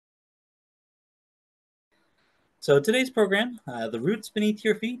So today's program, The Roots Beneath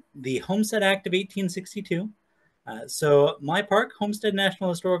Your Feet, the Homestead Act of 1862. So my park, Homestead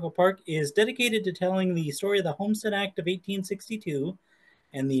National Historical Park, is dedicated to telling the story of the Homestead Act of 1862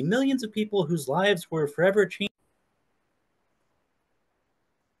 and the millions of people whose lives were forever changed.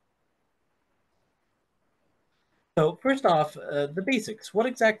 So first off, the basics. What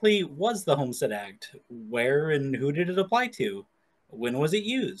exactly was the Homestead Act? Where and who did it apply to? When was it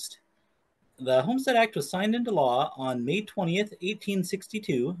used? The Homestead Act was signed into law on May 20th,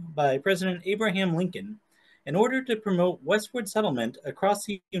 1862 by President Abraham Lincoln in order to promote westward settlement across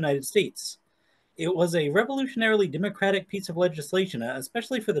the United States. It was a revolutionarily democratic piece of legislation,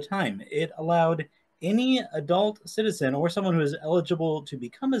 especially for the time. It allowed any adult citizen or someone who is eligible to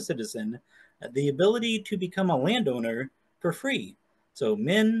become a citizen the ability to become a landowner for free. So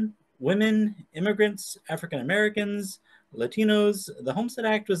men, women, immigrants, African Americans, Latinos, the Homestead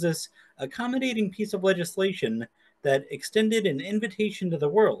Act was this accommodating piece of legislation that extended an invitation to the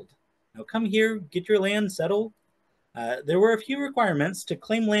world. Now come here, get your land, settle. There were a few requirements to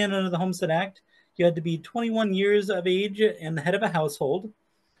claim land under the Homestead Act. You had to be 21 years of age and the head of a household.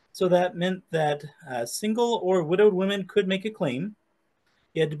 So that meant that single or widowed women could make a claim.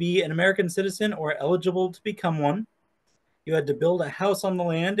 You had to be an American citizen or eligible to become one. You had to build a house on the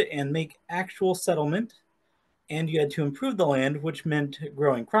land and make actual settlement. And you had to improve the land, which meant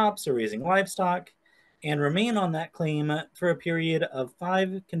growing crops or raising livestock, and remain on that claim for a period of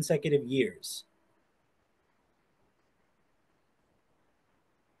 5 consecutive years.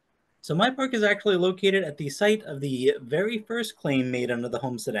 So my park is actually located at the site of the very first claim made under the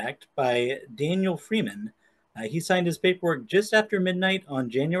Homestead Act by Daniel Freeman. He signed his paperwork just after midnight on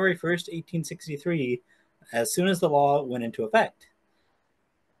January 1st, 1863, as soon as the law went into effect.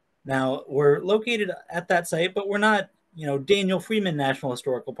 Now, we're located at that site, but we're not, Daniel Freeman National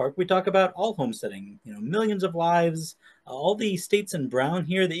Historical Park. We talk about all homesteading, millions of lives, all the states in brown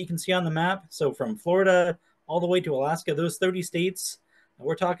here that you can see on the map. So from Florida all the way to Alaska, those 30 states,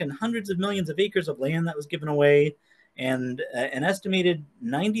 we're talking hundreds of millions of acres of land that was given away and an estimated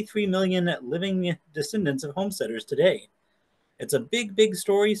 93 million living descendants of homesteaders today. It's a big, big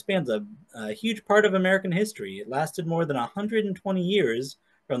story, spans a huge part of American history. It lasted more than 120 years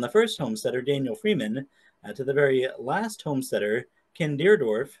from the first homesteader, Daniel Freeman, to the very last homesteader, Ken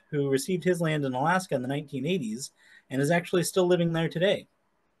Deerdorf, who received his land in Alaska in the 1980s and is actually still living there today.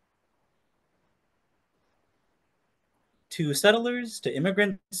 To settlers, to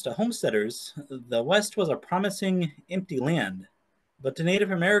immigrants, to homesteaders, the West was a promising, empty land. But to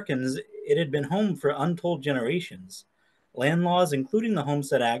Native Americans, it had been home for untold generations. Land laws, including the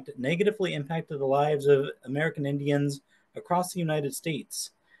Homestead Act, negatively impacted the lives of American Indians across the United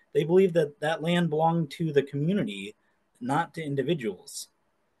States. They believed that that land belonged to the community, not to individuals.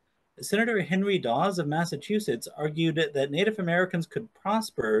 Senator Henry Dawes of Massachusetts argued that Native Americans could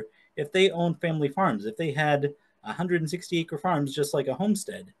prosper if they owned family farms, if they had 160-acre farms just like a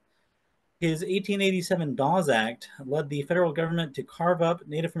homestead. His 1887 Dawes Act led the federal government to carve up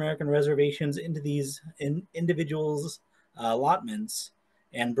Native American reservations into these individuals' allotments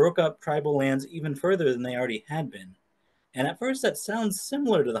and broke up tribal lands even further than they already had been. And at first, that sounds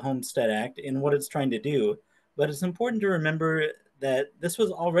similar to the Homestead Act in what it's trying to do, but it's important to remember that this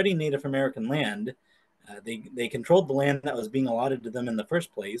was already Native American land. They controlled the land that was being allotted to them in the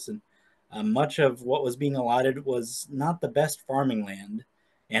first place, and much of what was being allotted was not the best farming land.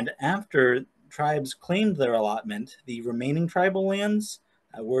 And after tribes claimed their allotment, the remaining tribal lands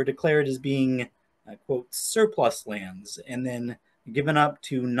were declared as being, quote, surplus lands, and then given up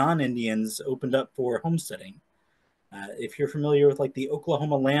to non-Indians, opened up for homesteading. If you're familiar with like the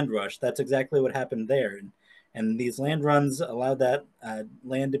Oklahoma land rush, that's exactly what happened there. And these land runs allowed that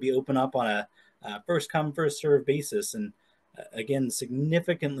land to be open up on a first come, first served basis. And again,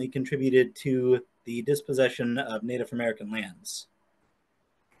 significantly contributed to the dispossession of Native American lands.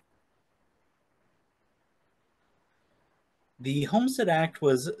 The Homestead Act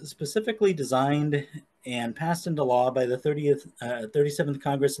was specifically designed and passed into law by the 37th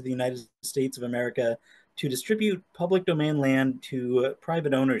Congress of the United States of America to distribute public domain land to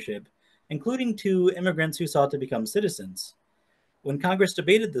private ownership, including to immigrants who sought to become citizens. When Congress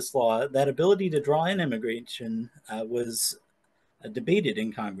debated this law, that ability to draw in immigration was debated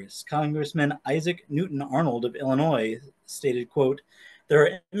in Congress. Congressman Isaac Newton Arnold of Illinois stated, quote, "There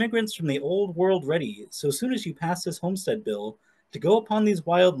are immigrants from the old world ready, so soon as you pass this homestead bill, to go upon these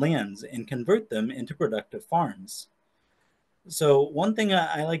wild lands and convert them into productive farms." So one thing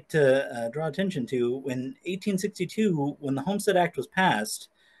I like to draw attention to, in 1862, when the Homestead Act was passed,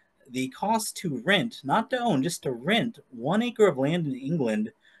 the cost to rent, not to own, just to rent 1 acre of land in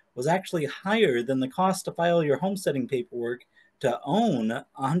England was actually higher than the cost to file your homesteading paperwork to own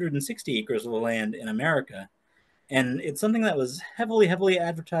 160 acres of land in America. And it's something that was heavily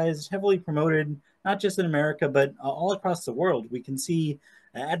advertised, heavily promoted, not just in America, but all across the world. We can see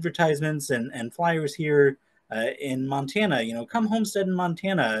advertisements and flyers here in Montana, come homestead in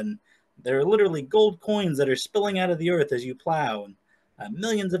Montana. And there are literally gold coins that are spilling out of the earth as you plow. And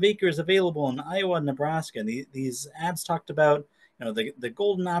millions of acres available in Iowa and Nebraska. And these ads talked about, the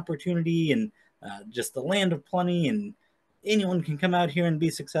golden opportunity and just the land of plenty, and anyone can come out here and be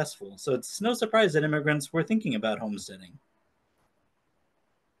successful. So it's no surprise that immigrants were thinking about homesteading.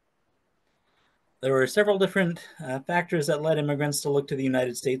 There were several different factors that led immigrants to look to the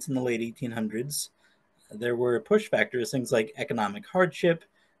United States in the late 1800s. There were push factors, things like economic hardship,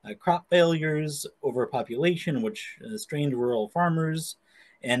 crop failures, overpopulation, which strained rural farmers.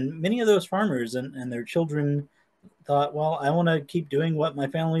 And many of those farmers and their children thought, well, I want to keep doing what my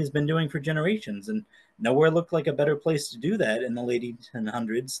family's been doing for generations. And nowhere looked like a better place to do that in the late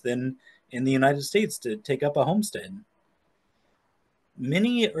 1800s than in the United States to take up a homestead.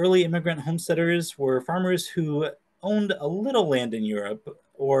 Many early immigrant homesteaders were farmers who owned a little land in Europe,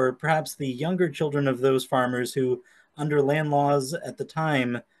 or perhaps the younger children of those farmers who, under land laws at the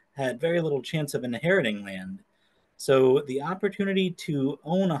time, had very little chance of inheriting land. So the opportunity to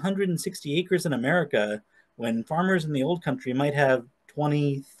own 160 acres in America when farmers in the old country might have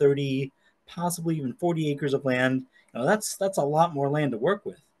 20, 30, possibly even 40 acres of land, that's a lot more land to work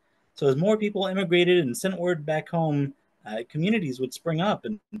with. So as more people immigrated and sent word back home, communities would spring up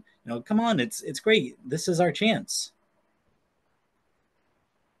and, come on, it's great. This is our chance.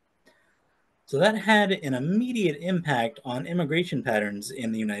 So that had an immediate impact on immigration patterns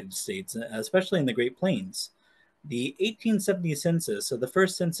in the United States, especially in the Great Plains. The 1870 census, so the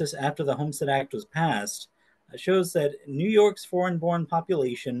first census after the Homestead Act was passed, shows that New York's foreign-born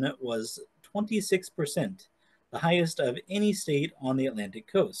population was 26%, the highest of any state on the Atlantic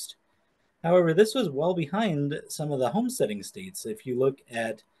coast. However, this was well behind some of the homesteading states. If you look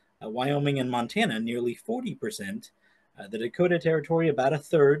at Wyoming and Montana, nearly 40%, the Dakota Territory about a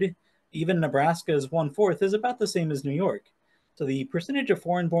third, even Nebraska's 1/4 is about the same as New York. So the percentage of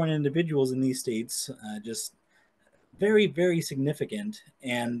foreign-born individuals in these states just very significant,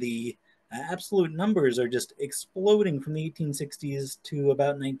 and the absolute numbers are just exploding from the 1860s to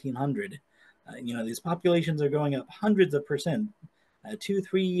about 1900. These populations are going up hundreds of percent, 2,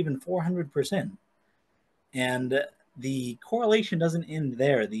 3, even 400%. And the correlation doesn't end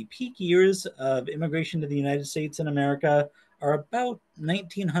there. The peak years of immigration to the United States and America are about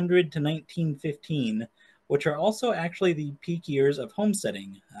 1900 to 1915, which are also actually the peak years of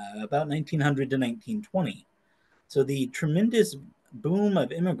homesteading, about 1900 to 1920. So the tremendous boom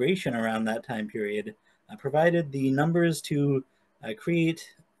of immigration around that time period provided the numbers to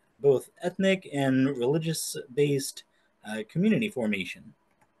create both ethnic and religious-based community formation.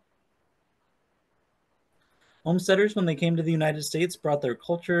 Homesteaders, when they came to the United States, brought their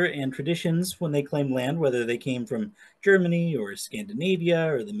culture and traditions when they claimed land, whether they came from Germany or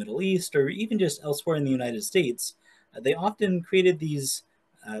Scandinavia or the Middle East or even just elsewhere in the United States. They often created these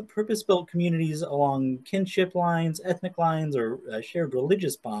purpose-built communities along kinship lines, ethnic lines, or shared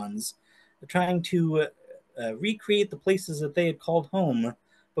religious bonds, trying to recreate the places that they had called home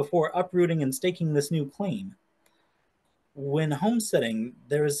before uprooting and staking this new claim. When homesteading,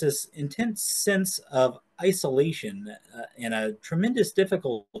 there is this intense sense of isolation and a tremendous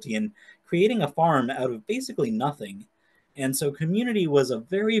difficulty in creating a farm out of basically nothing. And so community was a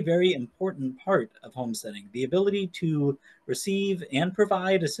very important part of homesteading. The ability to receive and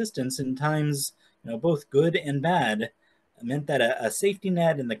provide assistance in times, both good and bad, meant that a safety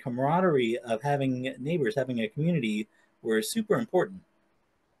net and the camaraderie of having neighbors, having a community, were super important.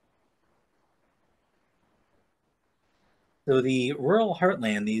 So the rural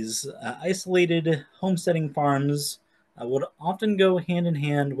heartland, these isolated homesteading farms, would often go hand in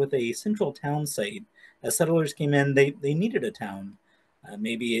hand with a central town site. As settlers came in, they needed a town,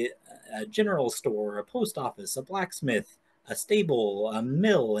 maybe a general store, a post office, a blacksmith, a stable, a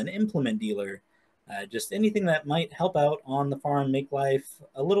mill, an implement dealer, just anything that might help out on the farm, make life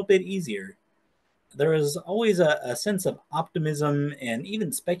a little bit easier. There is always a sense of optimism and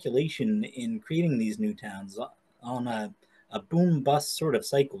even speculation in creating these new towns on a boom bust sort of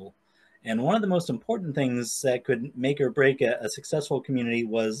cycle. And one of the most important things that could make or break a successful community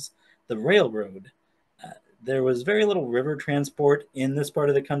was the railroad. There was very little river transport in this part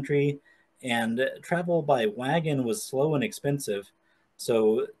of the country, and travel by wagon was slow and expensive.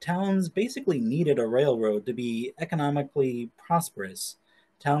 So towns basically needed a railroad to be economically prosperous.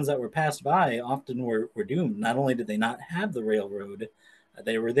 Towns that were passed by often were doomed. Not only did they not have the railroad,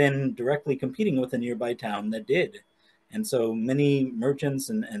 They were then directly competing with a nearby town that did. And so many merchants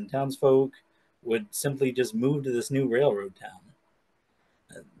and townsfolk would simply just move to this new railroad town.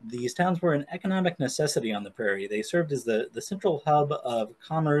 These towns were an economic necessity on the prairie. They served as the central hub of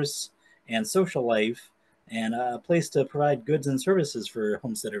commerce and social life, and a place to provide goods and services for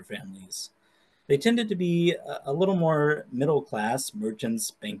homesteader families. They tended to be a little more middle class.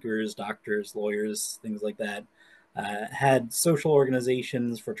 Merchants, bankers, doctors, lawyers, things like that. Had social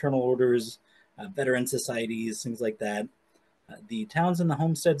organizations, fraternal orders, veteran societies, things like that. The towns and the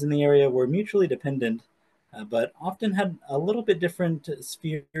homesteads in the area were mutually dependent, but often had a little bit different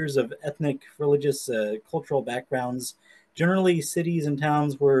spheres of ethnic, religious, cultural backgrounds. Generally, cities and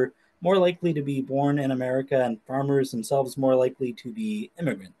towns were more likely to be born in America, and farmers themselves more likely to be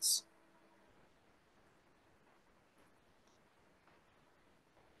immigrants.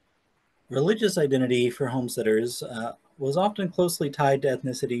 Religious identity for homesteaders was often closely tied to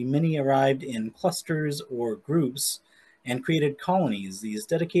ethnicity. Many arrived in clusters or groups and created colonies, these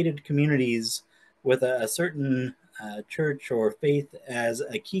dedicated communities with a certain church or faith as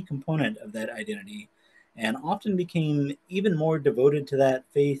a key component of that identity, and often became even more devoted to that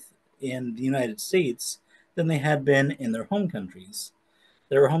faith in the United States than they had been in their home countries.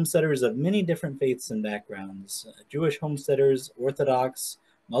 There were homesteaders of many different faiths and backgrounds: Jewish homesteaders, Orthodox,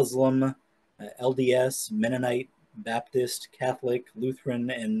 Muslim, LDS, Mennonite, Baptist, Catholic,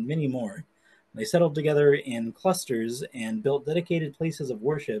 Lutheran, and many more. They settled together in clusters and built dedicated places of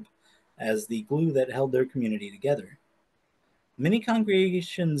worship as the glue that held their community together. Many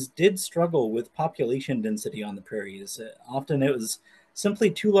congregations did struggle with population density on the prairies. Often it was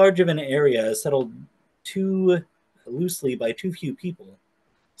simply too large of an area settled too loosely by too few people.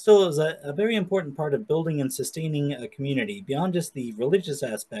 Still, it was a very important part of building and sustaining a community beyond just the religious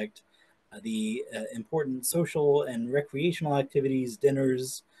aspect, the important social and recreational activities,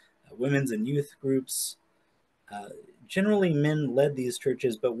 dinners, women's and youth groups. Uh, Generally, men led these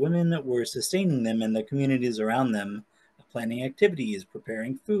churches, but women were sustaining them and the communities around them, planning activities,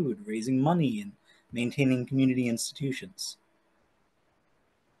 preparing food, raising money, and maintaining community institutions.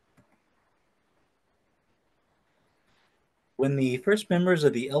 When the first members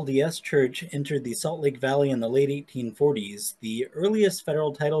of the LDS Church entered the Salt Lake Valley in the late 1840s, the earliest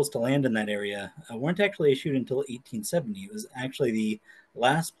federal titles to land in that area weren't actually issued until 1870. It was actually the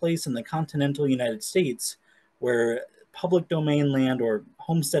last place in the continental United States where public domain land or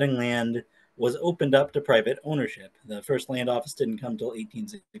homesteading land was opened up to private ownership. The first land office didn't come until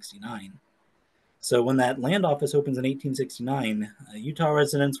 1869. So when that land office opens in 1869, Utah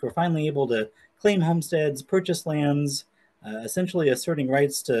residents were finally able to claim homesteads, purchase lands, essentially asserting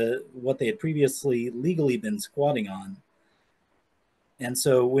rights to what they had previously legally been squatting on. And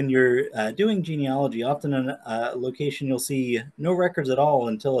so when you're doing genealogy, often in a location you'll see no records at all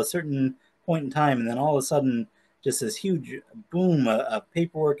until a certain point in time, and then all of a sudden just this huge boom of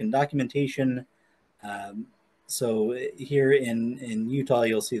paperwork and documentation. So here in Utah,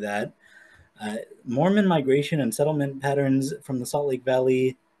 you'll see that. Mormon migration and settlement patterns from the Salt Lake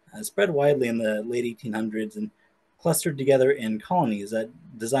Valley spread widely in the late 1800s and clustered together in colonies that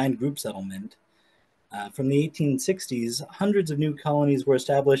designed group settlement. From the 1860s, hundreds of new colonies were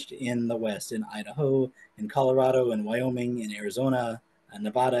established in the West, in Idaho, in Colorado, in Wyoming, in Arizona,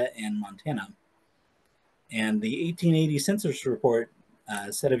 Nevada, and Montana. And the 1880 census report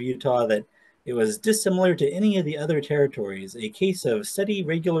said of Utah that it was dissimilar to any of the other territories, a case of steady,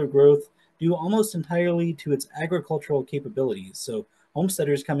 regular growth due almost entirely to its agricultural capabilities. So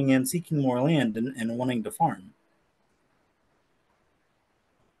homesteaders coming in seeking more land and wanting to farm.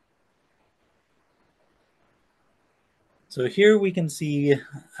 So here we can see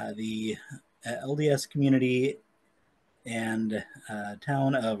the LDS community and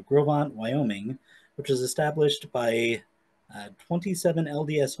town of Grovant, Wyoming, which was established by 27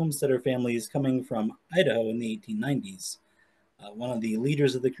 LDS homesteader families coming from Idaho in the 1890s. One of the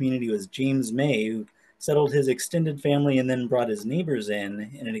leaders of the community was James May, who settled his extended family and then brought his neighbors in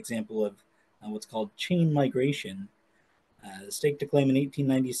an example of what's called chain migration. Staked a claim in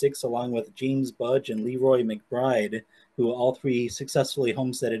 1896 along with James Budge and Leroy McBride, who all three successfully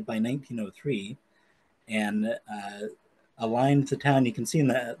homesteaded by 1903, and aligned the town. You can see in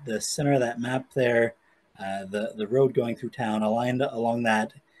the center of that map there, the road going through town, aligned along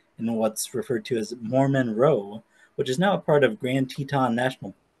that in what's referred to as Mormon Row, which is now a part of Grand Teton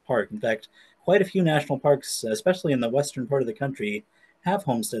National Park. In fact, quite a few national parks, especially in the western part of the country, have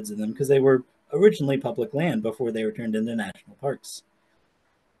homesteads in them because they were originally public land before they were turned into national parks.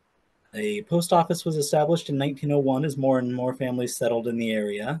 A post office was established in 1901 as more and more families settled in the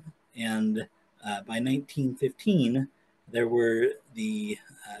area, and by 1915, There were the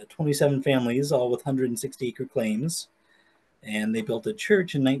 27 families, all with 160-acre claims, and they built a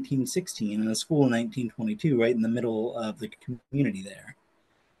church in 1916 and a school in 1922, right in the middle of the community there.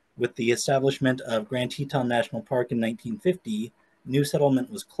 With the establishment of Grand Teton National Park in 1950, new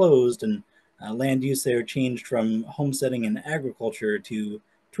settlement was closed, and land use there changed from homesteading and agriculture to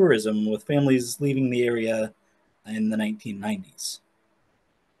tourism, with families leaving the area in the 1990s.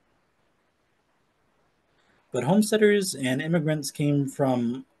 But homesteaders and immigrants came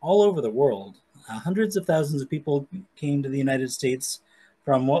from all over the world. Hundreds of thousands of people came to the United States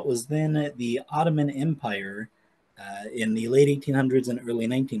from what was then the Ottoman Empire in the late 1800s and early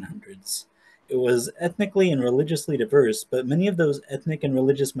 1900s. It was ethnically and religiously diverse, but many of those ethnic and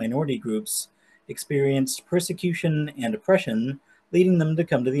religious minority groups experienced persecution and oppression, leading them to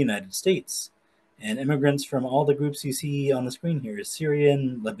come to the United States. And immigrants from all the groups you see on the screen here,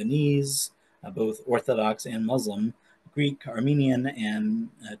 Syrian, Lebanese, both Orthodox and Muslim, Greek, Armenian, and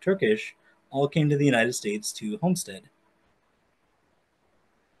Turkish, all came to the United States to homestead.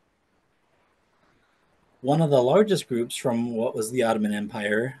 One of the largest groups from what was the Ottoman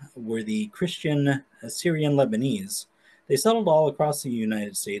Empire were the Christian Syrian Lebanese. They settled all across the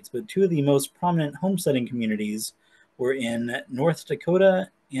United States, but two of the most prominent homesteading communities were in North Dakota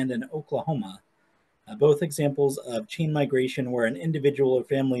and in Oklahoma. Both examples of chain migration where an individual or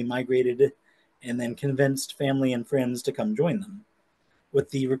family migrated and then convinced family and friends to come join them.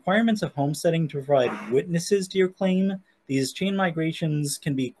 With the requirements of homesteading to provide witnesses to your claim, these chain migrations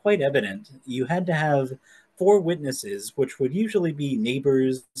can be quite evident. You had to have 4 witnesses, which would usually be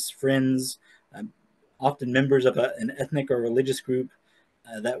neighbors, friends, often members of an ethnic or religious group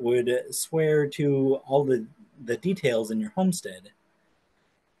that would swear to all the details in your homestead.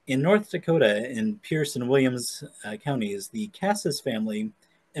 In North Dakota, in Pierce and Williams counties, the Cassis family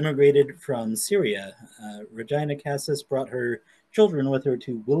immigrated from Syria. Regina Cassis brought her children with her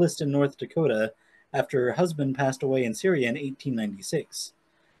to Williston, North Dakota, after her husband passed away in Syria in 1896.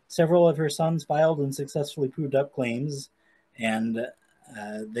 Several of her sons filed and successfully proved up claims, and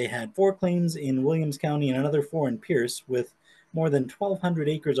they had 4 claims in Williams County and another 4 in Pierce, with more than 1,200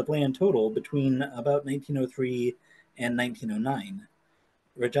 acres of land total between about 1903 and 1909.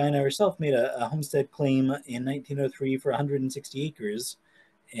 Regina herself made a homestead claim in 1903 for 160 acres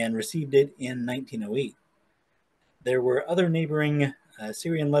and received it in 1908. There were other neighboring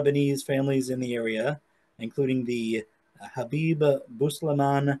Syrian Lebanese families in the area, including the Habib,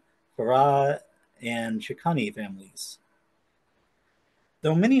 Buslaman, Farah, and Shikani families.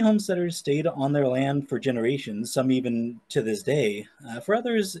 Though many homesteaders stayed on their land for generations, some even to this day, for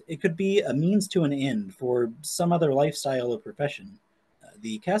others it could be a means to an end for some other lifestyle or profession.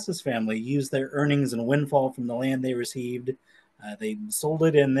 The Cassis family used their earnings and windfall from the land they received. They sold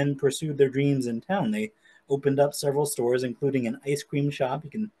it and then pursued their dreams in town. They opened up several stores, including an ice cream shop. You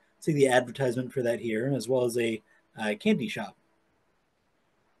can see the advertisement for that here, as well as a candy shop.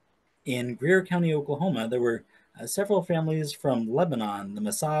 In Greer County, Oklahoma, there were several families from Lebanon, the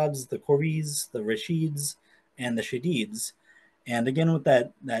Masads, the Koris, the Rashids, and the Shadids. And again, with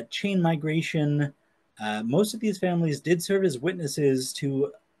that chain migration, most of these families did serve as witnesses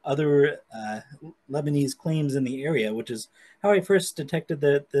to other Lebanese claims in the area, which is how I first detected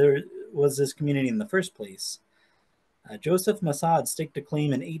that there was this community in the first place. Joseph Masad staked a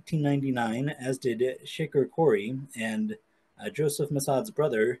claim in 1899, as did Shaker Khoury, and Joseph Masad's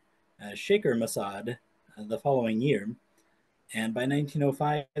brother, Shaker Masad, the following year. And by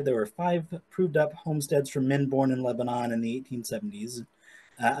 1905, there were 5 proved-up homesteads for men born in Lebanon in the 1870s.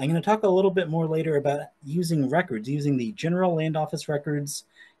 I'm going to talk a little bit more later about using records, using the General Land Office records,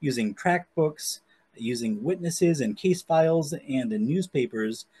 using tract books, using witnesses and case files, and in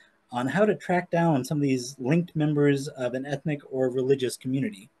newspapers on how to track down some of these linked members of an ethnic or religious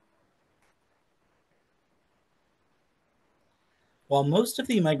community. While most of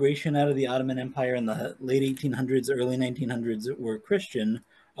the migration out of the Ottoman Empire in the late 1800s, early 1900s were Christian,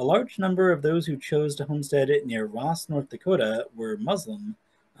 a large number of those who chose to homestead near Ross, North Dakota, were Muslim,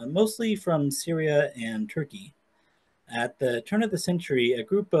 mostly from Syria and Turkey. At the turn of the century, a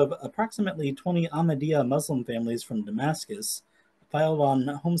group of approximately 20 Ahmadiyya Muslim families from Damascus filed on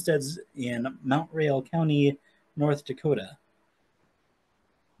homesteads in Mount Royal County, North Dakota.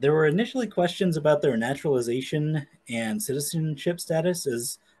 There were initially questions about their naturalization and citizenship status,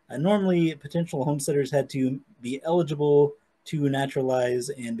 as normally potential homesteaders had to be eligible to naturalize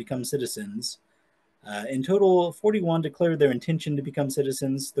and become citizens. In total, 41 declared their intention to become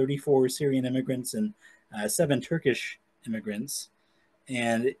citizens, 34 Syrian immigrants, and 7 Turkish immigrants.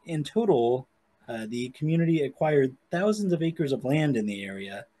 And in total, the community acquired thousands of acres of land in the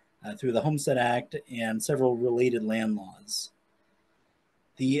area, through the Homestead Act and several related land laws.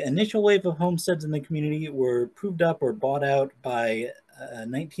 The initial wave of homesteads in the community were proved up or bought out by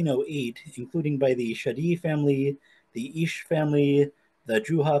 1908, including by the Shadi family, the Ish family, the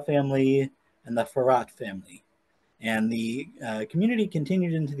Juha family, and the Farhat family. And the community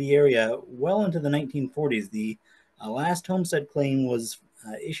continued into the area well into the 1940s. The last homestead claim was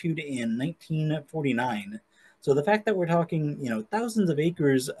issued in 1949. So the fact that we're talking, thousands of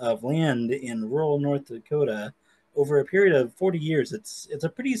acres of land in rural North Dakota over a period of 40 years, it's a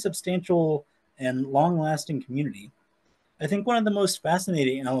pretty substantial and long-lasting community. I think one of the most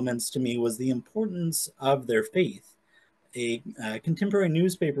fascinating elements to me was the importance of their faith. A contemporary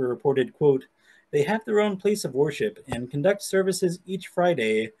newspaper reported, quote, "They have their own place of worship and conduct services each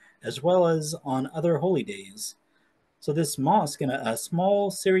Friday as well as on other holy days." So this mosque in a small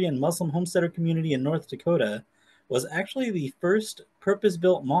Syrian Muslim homesteader community in North Dakota was actually the first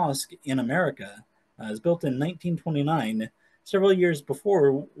purpose-built mosque in America. It was built in 1929, several years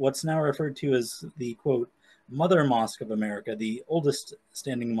before what's now referred to as the, quote, Mother Mosque of America, the oldest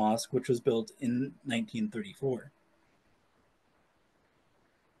standing mosque, which was built in 1934.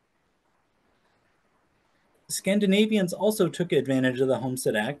 Scandinavians also took advantage of the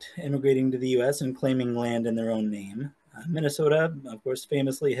Homestead Act, immigrating to the U.S. and claiming land in their own name. Minnesota, of course,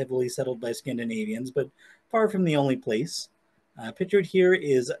 famously heavily settled by Scandinavians, but far from the only place. Pictured here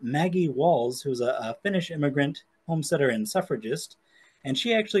is Maggie Walls, who's a Finnish immigrant, homesteader, and suffragist. And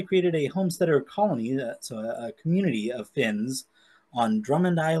she actually created a homesteader colony, so a community of Finns, on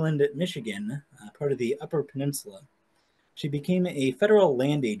Drummond Island, Michigan, part of the Upper Peninsula. She became a federal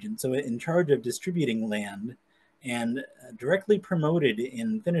land agent, so in charge of distributing land, and directly promoted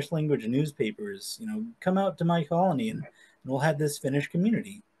in Finnish language newspapers, come out to my colony and we'll have this Finnish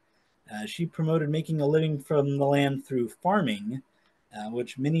community. She promoted making a living from the land through farming,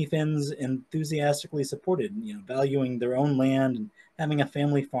 which many Finns enthusiastically supported, valuing their own land and having a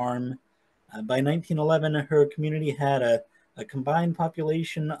family farm. By 1911, her community had a combined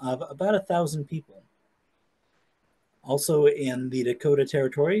population of about 1,000 people. Also in the Dakota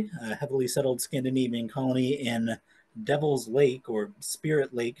Territory, a heavily settled Scandinavian colony in Devil's Lake, or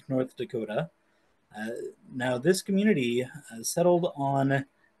Spirit Lake, North Dakota. Now, this community settled on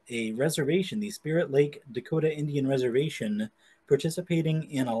a reservation, the Spirit Lake Dakota Indian Reservation, participating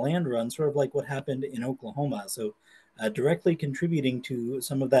in a land run, sort of like what happened in Oklahoma. So directly contributing to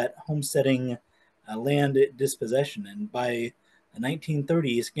some of that homesteading land dispossession. And by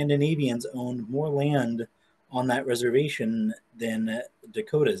 1930, Scandinavians owned more land on that reservation than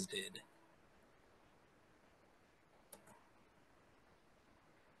Dakotas did.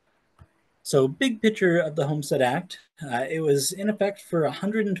 So big picture of the Homestead Act. It was in effect for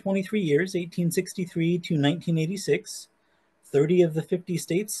 123 years, 1863 to 1986. 30 of the 50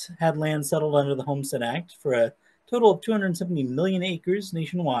 states had land settled under the Homestead Act for a total of 270 million acres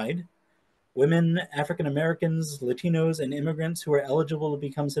nationwide. Women, African Americans, Latinos, and immigrants who were eligible to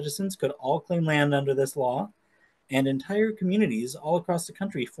become citizens could all claim land under this law. And entire communities all across the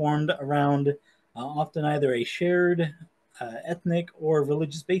country formed around often either a shared ethnic or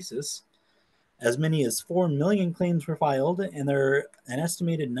religious basis. As many as 4 million claims were filed, and there are an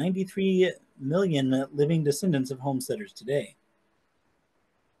estimated 93 million living descendants of homesteaders today.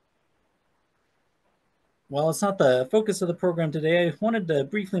 While it's not the focus of the program today, I wanted to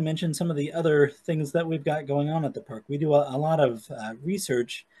briefly mention some of the other things that we've got going on at the park. We do a lot of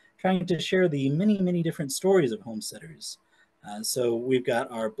research trying to share the many, many different stories of homesteaders. So we've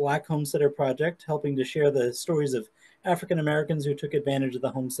got our Black Homesteader Project, helping to share the stories of African Americans who took advantage of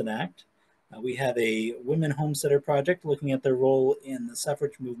the Homestead Act. We have a Women Homesteader Project looking at their role in the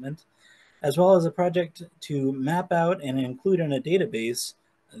suffrage movement, as well as a project to map out and include in a database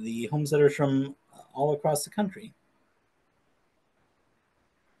the homesteaders from all across the country.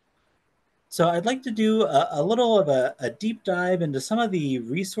 So I'd like to do a little of a deep dive into some of the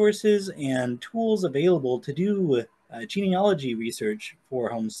resources and tools available to do genealogy research for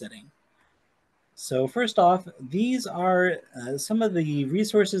homesteading. So first off, these are some of the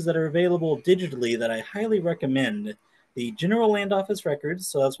resources that are available digitally that I highly recommend. The General Land Office records,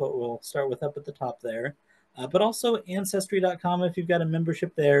 so that's what we'll start with up at the top there, but also Ancestry.com, if you've got a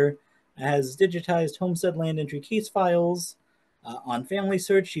membership there, has digitized Homestead Land Entry Case files. On Family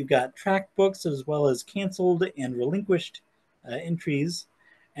Search, you've got Tract Books as well as canceled and relinquished entries.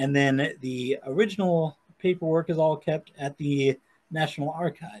 And then the original paperwork is all kept at the National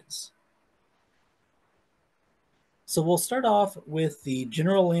Archives. So we'll start off with the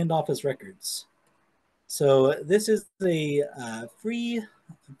General Land Office records. So this is a free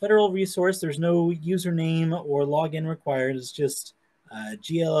federal resource. There's no username or login required. It's just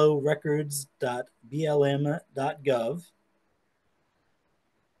glorecords.blm.gov.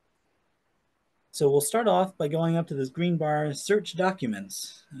 So we'll start off by going up to this green bar, Search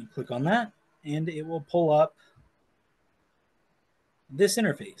Documents. You click on that, and it will pull up this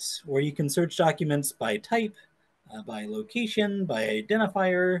interface where you can search documents by type, by location, by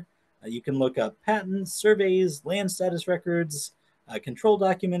identifier. You can look up patents, surveys, land status records, control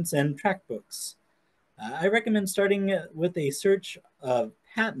documents, and tract books. I recommend starting with a search of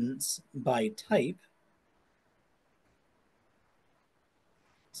patents by type.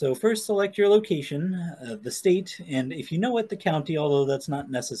 So first select your location, the state, and if you know it, the county, although that's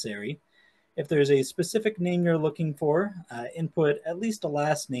not necessary. If there's a specific name you're looking for, input at least a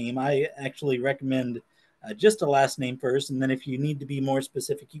last name. I actually recommend just a last name first, and then if you need to be more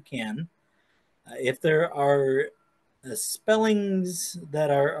specific, you can. If there are spellings that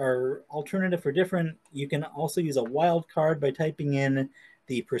are alternative or different, you can also use a wildcard by typing in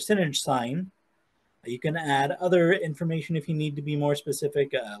the percentage sign. You can add other information if you need to be more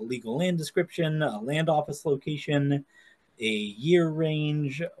specific, legal land description, a land office location, a year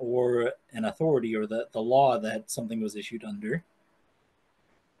range, or an authority or the law that something was issued under.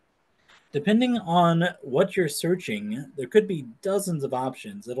 Depending on what you're searching, there could be dozens of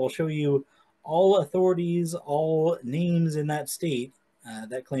options. It'll show you all authorities, all names in that state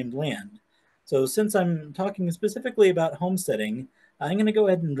that claimed land. So since I'm talking specifically about homesteading, I'm going to go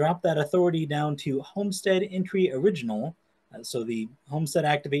ahead and drop that authority down to Homestead Entry Original. So the Homestead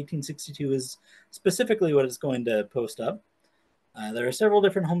Act of 1862 is specifically what it's going to post up. There are several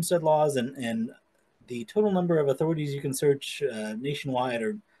different homestead laws, and the total number of authorities you can search nationwide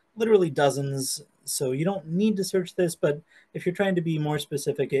are literally dozens. So you don't need to search this, but if you're trying to be more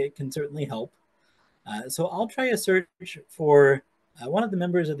specific, it can certainly help. So I'll try a search for one of the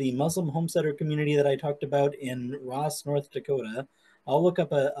members of the Muslim homesteader community that I talked about in Ross, North Dakota. I'll look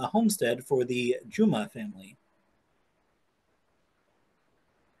up a homestead for the Juma family.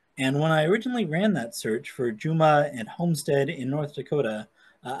 And when I originally ran that search for Juma and homestead in North Dakota,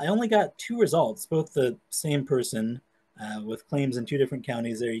 I only got 2 results, both the same person with claims in 2 different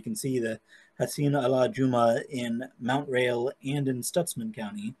counties. There you can see the Hassin Allah Juma in Mount Rail and in Stutzman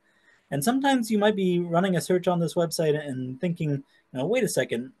County. And sometimes you might be running a search on this website and thinking, wait a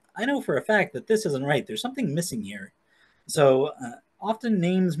second, I know for a fact that this isn't right. There's something missing here. So often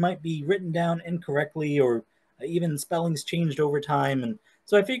names might be written down incorrectly or even spellings changed over time. And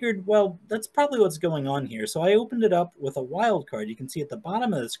so I figured, well, that's probably what's going on here. So I opened it up with a wildcard. You can see at the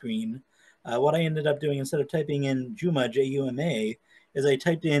bottom of the screen, what I ended up doing instead of typing in Juma, J-U-M-A, is I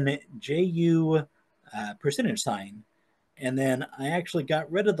typed in J-U percentage sign. And then I actually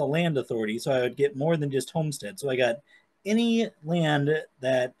got rid of the land authority so I would get more than just homestead. So I got any land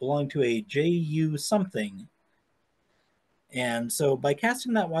that belonged to a J-U something. And so by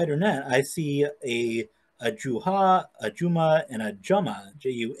casting that wider net, I see a Juha, a Juma, and a Jumma,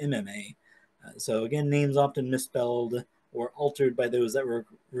 J-U-M-M-A. So again, names often misspelled or altered by those that were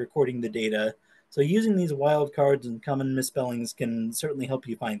recording the data. So using these wildcards and common misspellings can certainly help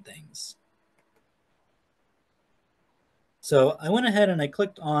you find things. So I went ahead and I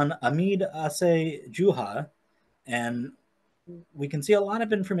clicked on Amid Ase Juha, and we can see a lot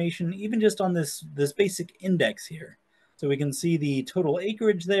of information even just on this basic index here. So we can see the total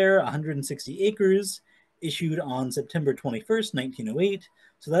acreage there, 160 acres, issued on September 21st, 1908.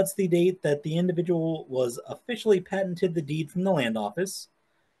 So that's the date that the individual was officially patented the deed from the land office.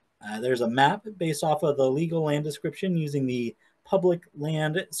 There's a map based off of the legal land description using the public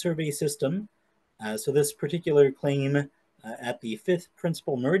land survey system. So this particular claim at the 5th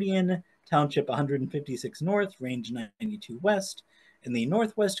Principal Meridian, Township 156 North, Range 92 West, in the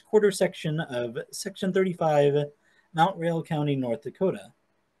northwest quarter section of Section 35, Mount Rail County, North Dakota.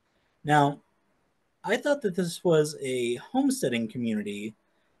 Now, I thought that this was a homesteading community,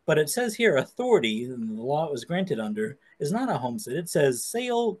 but it says here authority, and the law it was granted under, is not a homestead. It says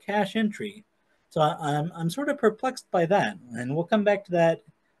sale cash entry. So I'm sort of perplexed by that, and we'll come back to that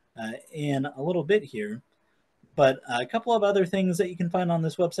in a little bit here. But a couple of other things that you can find on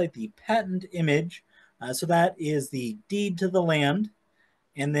this website, the patent image. So that is the deed to the land.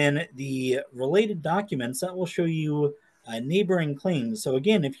 And then the related documents, that will show you neighboring claims. So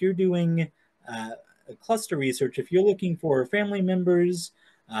again, if you're doing cluster research, if you're looking for family members,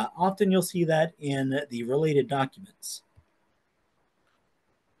 often you'll see that in the related documents.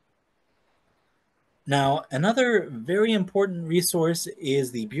 Now, another very important resource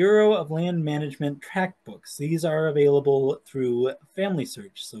is the Bureau of Land Management Tract Books. These are available through Family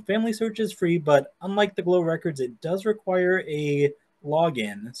Search. So Family Search is free, but unlike the Glow Records, it does require a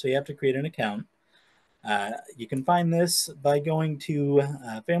login, so you have to create an account. You can find this by going to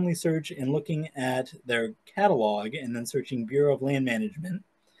Family Search and looking at their catalog and then searching Bureau of Land Management.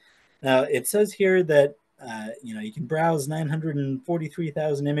 Now, it says here that you can browse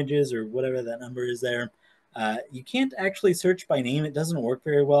 943,000 images or whatever that number is there. You can't actually search by name. It doesn't work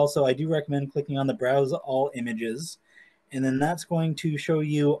very well, so I do recommend clicking on the Browse All Images, and then that's going to show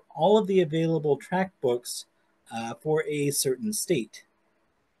you all of the available tract books for a certain state.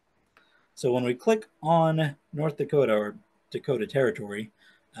 So when we click on North Dakota or Dakota Territory,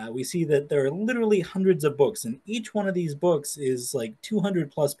 we see that there are literally hundreds of books, and each one of these books is like 200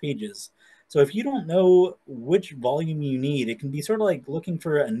 plus pages. So if you don't know which volume you need, it can be sort of like looking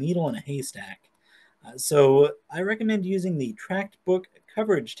for a needle in a haystack. So I recommend using the tract book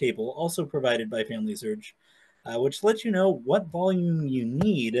coverage table, also provided by Family Search, which lets you know what volume you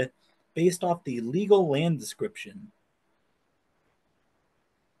need based off the legal land description.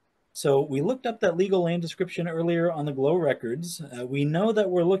 So we looked up that legal land description earlier on the GLOW records. We know that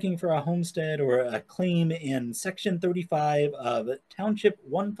we're looking for a homestead or a claim in Section 35 of Township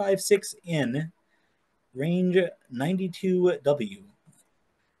 156N, Range 92W.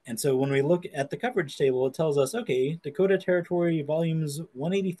 And so when we look at the coverage table, it tells us, okay, Dakota Territory volumes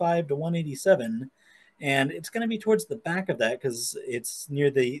 185 to 187, and it's going to be towards the back of that because it's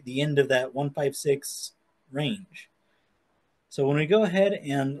near the end of that 156 range. So when we go ahead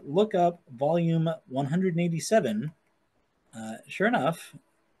and look up volume 187, sure enough,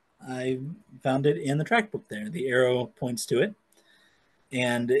 I found it in the tract book there. The arrow points to it.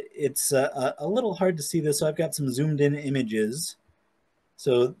 And it's a little hard to see this, so I've got some zoomed in images.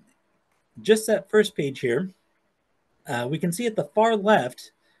 So just that first page here, we can see at the far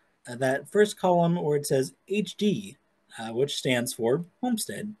left, that first column where it says HD, which stands for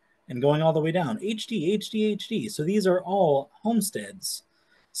homestead, and going all the way down, HD, HD, HD. So these are all homesteads.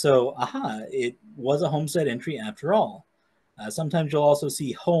 So, it was a homestead entry after all. Sometimes you'll also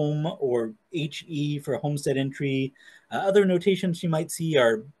see home or HE for homestead entry. Other notations you might see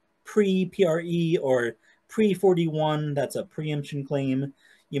are pre-PRE or pre-41, that's a preemption claim.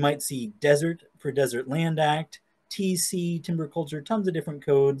 You might see desert for Desert Land Act, TC, timber culture, tons of different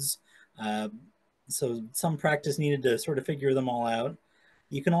codes. So some practice needed to sort of figure them all out.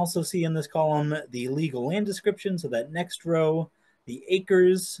 You can also see in this column the legal land description, so that next row, the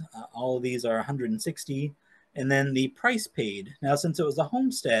acres, all of these are 160, and then the price paid. Now, since it was a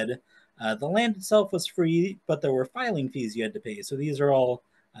homestead, the land itself was free, but there were filing fees you had to pay. So these are all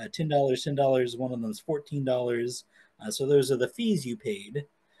 $10, $10, one of them is $14. So those are the fees you paid.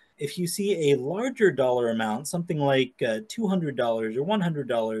 If you see a larger dollar amount, something like $200 or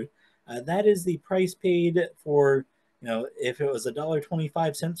 $100, that is the price paid for, if it was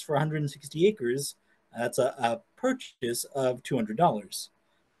 $1.25 for 160 acres, that's a purchase of $200.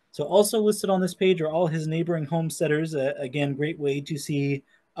 So also listed on this page are all his neighboring homesteaders. Again, great way to see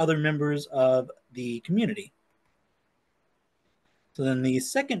other members of the community. So then the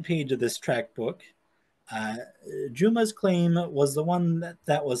second page of this tract book, Juma's claim was the one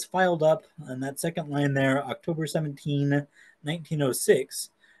that was filed up on that second line there, October 17, 1906.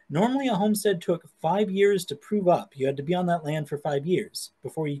 Normally, a homestead took 5 years to prove up. You had to be on that land for 5 years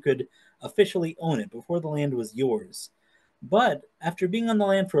before you could officially own it, before the land was yours. But after being on the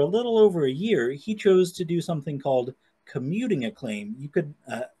land for a little over a year, he chose to do something called commuting a claim. You could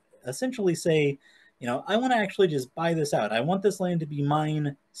essentially say, I want to actually just buy this out. I want this land to be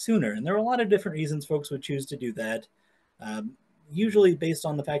mine sooner. And there are a lot of different reasons folks would choose to do that. Usually based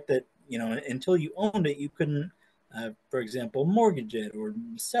on the fact that, until you owned it, you couldn't, for example, mortgage it or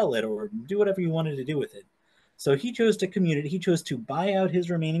sell it or do whatever you wanted to do with it. So he chose to commute it. He chose to buy out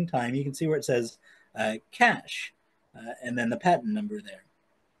his remaining time. You can see where it says cash and then the patent number there.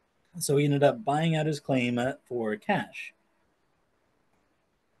 So he ended up buying out his claim for cash.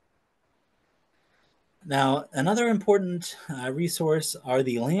 Now, another important resource are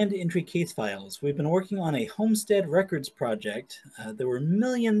the land entry case files. We've been working on a homestead records project. There were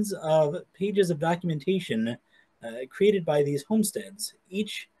millions of pages of documentation created by these homesteads.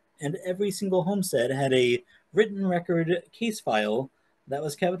 Each and every single homestead had a written record case file that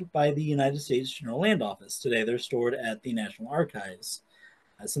was kept by the United States General Land Office. Today, they're stored at the National Archives.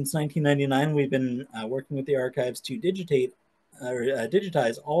 Since 1999, we've been working with the archives to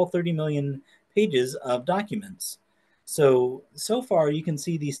digitize all 30 million pages of documents. So far you can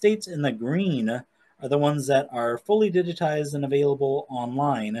see the states in the green are the ones that are fully digitized and available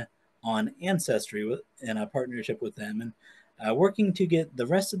online on Ancestry in a partnership with them, and working to get the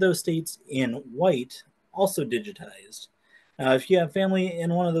rest of those states in white also digitized. If you have family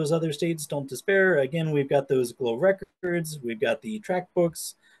in one of those other states, don't despair. Again, we've got those GLOW records, we've got the tract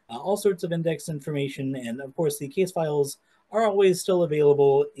books, all sorts of index information, and of course the case files are always still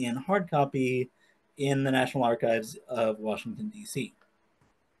available in hard copy in the National Archives of Washington, D.C.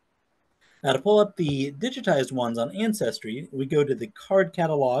 Now, to pull up the digitized ones on Ancestry, we go to the card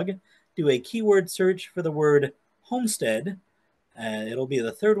catalog, do a keyword search for the word homestead. It'll be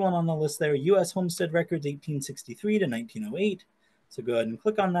the third one on the list there, U.S. Homestead Records 1863 to 1908. So go ahead and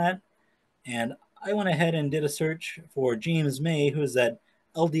click on that. And I went ahead and did a search for James May, who's that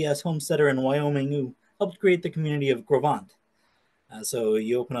LDS homesteader in Wyoming who helped create the community of Grovant. So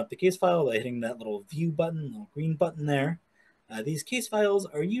you open up the case file by hitting that little view button, little green button there. These case files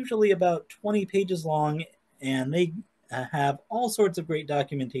are usually about 20 pages long, and they have all sorts of great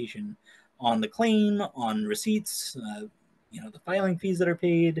documentation on the claim, on receipts, the filing fees that are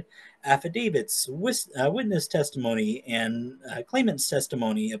paid, affidavits, witness testimony, and claimant's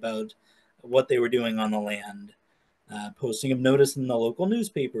testimony about what they were doing on the land, posting of notice in the local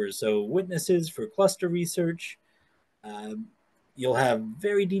newspapers, so witnesses for cluster research. You'll have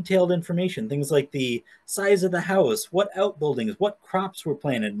very detailed information, things like the size of the house, what outbuildings, what crops were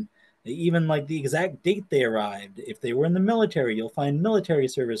planted, even like the exact date they arrived. If they were in the military, you'll find military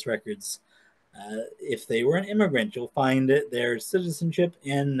service records. If they were an immigrant, you'll find their citizenship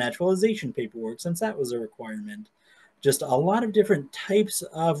and naturalization paperwork, since that was a requirement. Just a lot of different types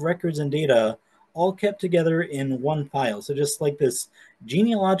of records and data all kept together in one file. So just like this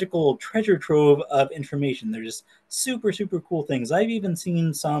genealogical treasure trove of information. They're just super, super cool things. I've even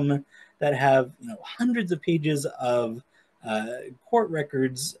seen some that have, hundreds of pages of court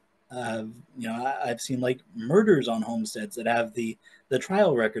records. I've seen like murders on homesteads that have the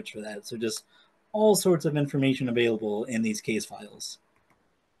trial records for that. So just all sorts of information available in these case files.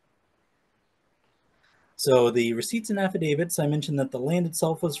 So the receipts and affidavits, I mentioned that the land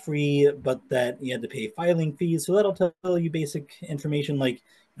itself was free, but that you had to pay filing fees. So that'll tell you basic information like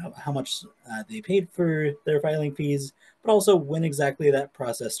how much they paid for their filing fees, but also when exactly that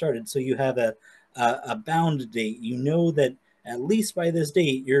process started. So you have a bound date. You know that at least by this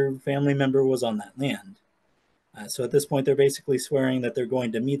date, your family member was on that land. So at this point, they're basically swearing that they're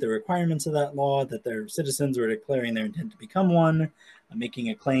going to meet the requirements of that law, that they're citizens or declaring their intent to become one, making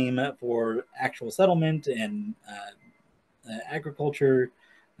a claim for actual settlement and agriculture,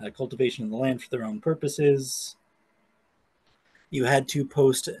 cultivation of the land for their own purposes. You had to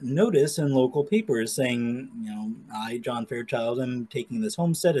post notice in local papers saying, I, John Fairchild, am taking this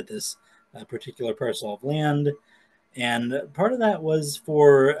homestead at this particular parcel of land. And part of that was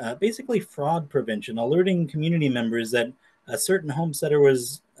for basically fraud prevention, alerting community members that a certain homesteader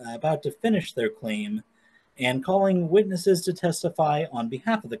was about to finish their claim and calling witnesses to testify on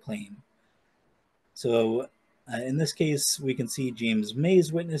behalf of the claim. So in this case, we can see James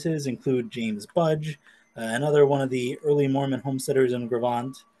May's witnesses include James Budge, another one of the early Mormon homesteaders in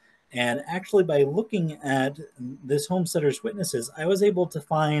Grovant. And actually, by looking at this homesteader's witnesses, I was able to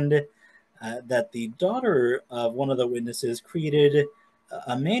find that the daughter of one of the witnesses created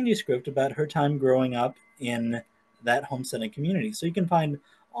a manuscript about her time growing up in that homesteading community. So you can find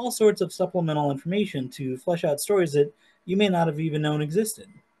all sorts of supplemental information to flesh out stories that you may not have even known existed.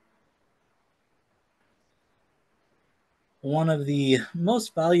 One of the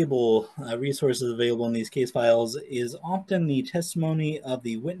most valuable resources available in these case files is often the testimony of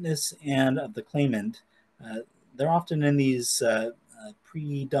the witness and of the claimant. They're often in these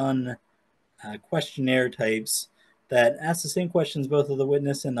pre-done questionnaire types that ask the same questions both of the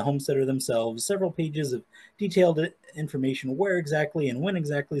witness and the homesteader themselves, several pages of detailed information, where exactly and when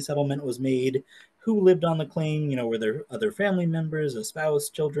exactly settlement was made, who lived on the claim, were there other family members, a spouse,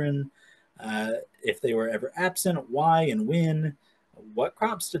 children, if they were ever absent, why and when, what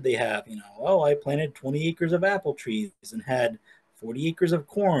crops did they have, I planted 20 acres of apple trees and had 40 acres of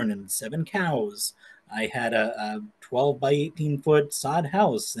corn and 7 cows. I had a 12 by 18 foot sod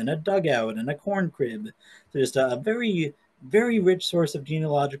house and a dugout and a corn crib. So just a very, very rich source of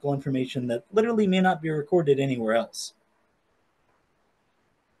genealogical information that literally may not be recorded anywhere else.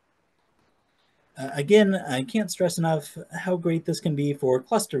 Again, I can't stress enough how great this can be for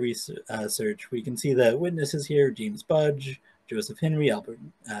cluster research. We can see the witnesses here, James Budge, Joseph Henry, Albert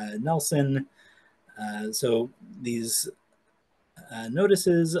Nelson. So these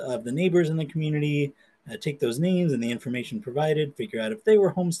notices of the neighbors in the community, take those names and the information provided, figure out if they were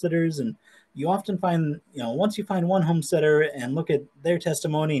homesteaders, and you often find, once you find one homesteader and look at their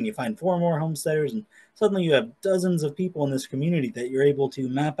testimony and you find 4 more homesteaders, and suddenly you have dozens of people in this community that you're able to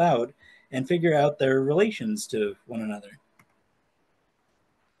map out and figure out their relations to one another.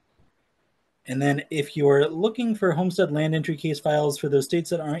 And then if you're looking for Homestead Land Entry Case files for those states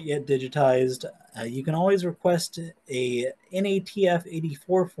that aren't yet digitized, you can always request a NATF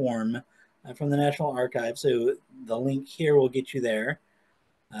 84 form from the National Archive. So the link here will get you there.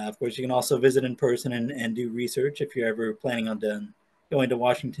 Of course, you can also visit in person and do research if you're ever planning on going to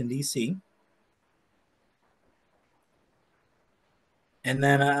Washington, D.C. And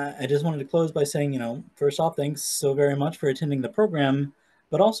then I just wanted to close by saying, first off, thanks so very much for attending the program.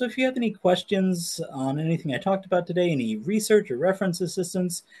 But also, if you have any questions on anything I talked about today, any research or reference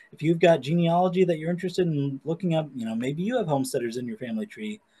assistance, if you've got genealogy that you're interested in looking up, maybe you have homesteaders in your family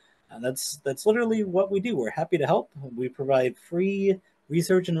tree. That's literally what we do. We're happy to help. We provide free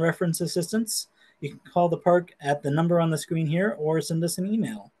research and reference assistance. You can call the park at the number on the screen here or send us an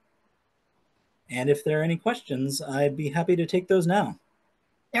email. And if there are any questions, I'd be happy to take those now.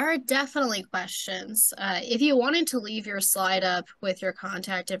 There are definitely questions. If you wanted to leave your slide up with your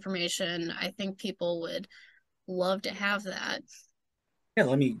contact information, I think people would love to have that. Yeah,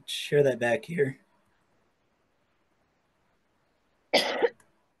 let me share that back here.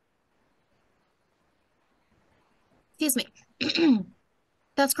 Excuse me.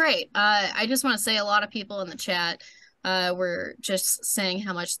 That's great. I just want to say a lot of people in the chat were just saying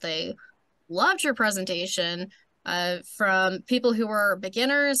how much they loved your presentation, from people who were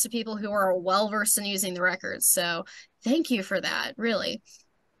beginners to people who are well-versed in using the records. So thank you for that, really.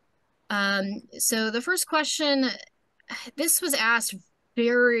 So the first question, this was asked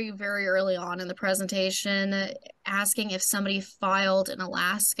very, very early on in the presentation, asking if somebody filed in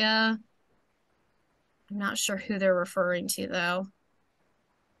Alaska. I'm not sure who they're referring to, though.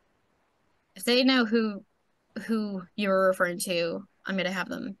 If they know who you're referring to, I'm gonna have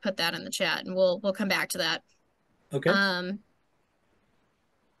them put that in the chat, and we'll come back to that. Okay.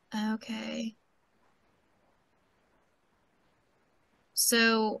 Okay.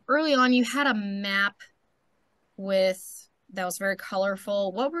 So early on, you had a map that was very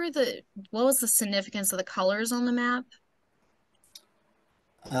colorful. What was the significance of the colors on the map?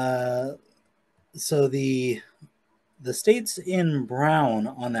 So the states in brown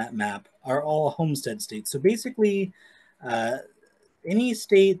on that map are all homestead states. So basically, any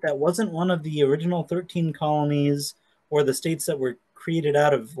state that wasn't one of the original 13 colonies or the states that were created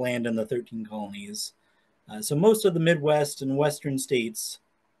out of land in the 13 colonies. So most of the Midwest and Western states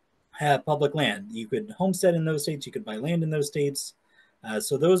have public land. You could homestead in those states, you could buy land in those states.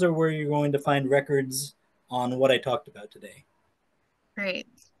 So those are where you're going to find records on what I talked about today. Great.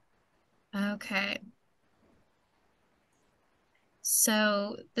 Okay.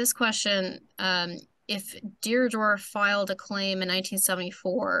 So this question, if Deardorff filed a claim in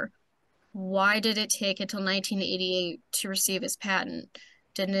 1974, why did it take until 1988 to receive his patent?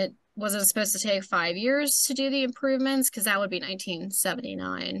 Was it supposed to take 5 years to do the improvements? Because that would be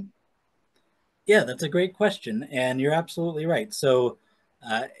 1979. Yeah, that's a great question, and you're absolutely right. So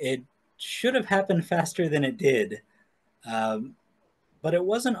it should have happened faster than it did. Um, but it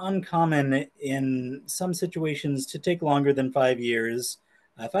wasn't uncommon in some situations to take longer than 5 years.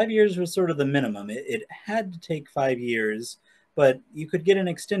 5 years was sort of the minimum. It had to take 5 years, but you could get an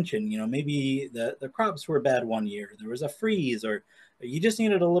extension. Maybe the crops were bad one year, there was a freeze, or you just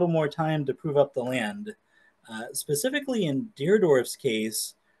needed a little more time to prove up the land. Specifically in Deardorff's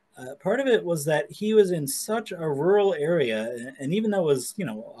case, part of it was that he was in such a rural area, and even though it was,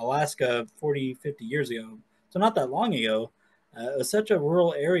 Alaska 40, 50 years ago, so not that long ago, it was such a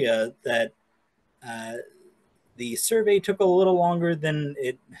rural area that uh, the survey took a little longer than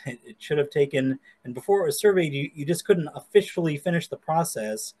it should have taken. And before it was surveyed, you just couldn't officially finish the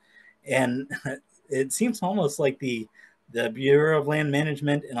process. And it seems almost like the Bureau of Land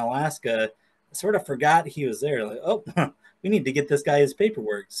Management in Alaska sort of forgot he was there. Like, oh, we need to get this guy his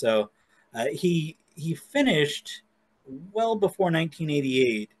paperwork. So he finished well before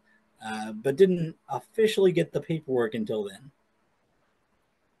 1988, but didn't officially get the paperwork until then.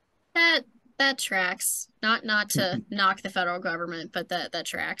 That tracks. Not to knock the federal government, but that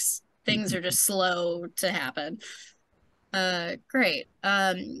tracks. Things are just slow to happen. Great.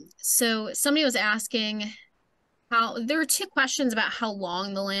 So somebody was asking there were two questions about how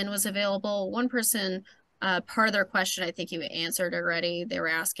long the land was available. One person, part of their question, I think you answered already. They were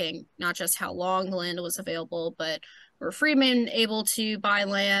asking not just how long the land was available, but were freemen able to buy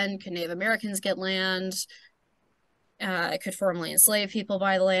land? Could Native Americans get land? Could formerly enslaved people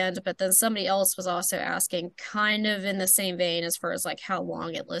buy the land? But then somebody else was also asking, kind of in the same vein, as far as like how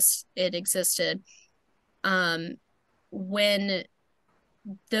long it existed. When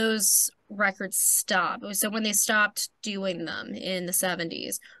those records stop. So when they stopped doing them in the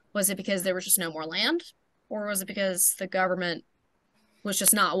 70s, was it because there was just no more land? Or was it because the government was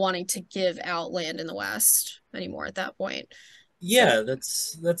just not wanting to give out land in the West anymore at that point. So Yeah,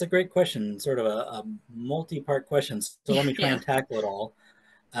 that's a great question, sort of a multi-part question. So let me try yeah. and tackle it all.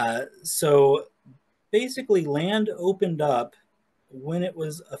 So basically, land opened up when it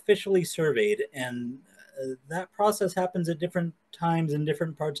was officially surveyed, and that process happens at different times in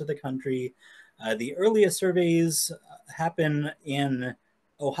different parts of the country. The earliest surveys happen in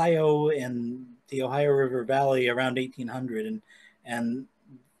Ohio and the Ohio River Valley around 1800, and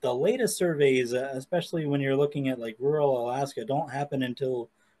the latest surveys, especially when you're looking at like rural Alaska, don't happen until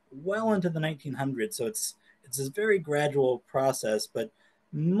well into the 1900s. So it's this very gradual process, but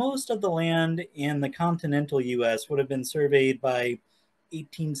most of the land in the continental US would have been surveyed by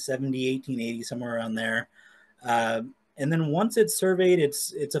 1870, 1880, somewhere around there. Uh, and then once it's surveyed,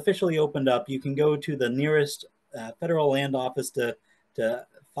 it's officially opened up. You can go to the nearest federal land office to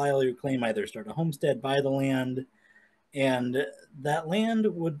file your claim, either start a homestead, buy the land, and that land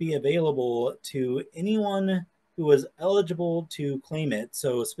would be available to anyone who was eligible to claim it.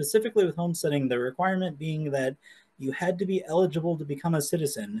 So specifically with homesteading, the requirement being that you had to be eligible to become a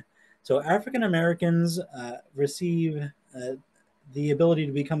citizen. So African Americans receive the ability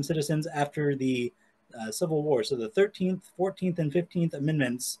to become citizens after the Civil War. So the 13th, 14th, and 15th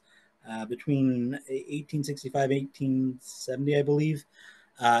Amendments between 1865 1870, I believe,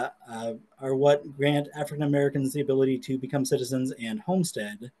 are what grant African Americans the ability to become citizens and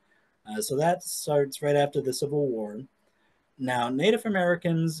homestead. So that starts right after the Civil War. Now, Native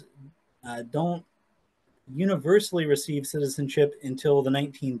Americans don't universally receive citizenship until the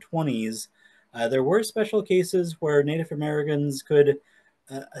 1920s. There were special cases where Native Americans could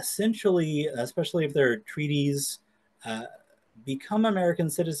essentially, especially if there are treaties, become American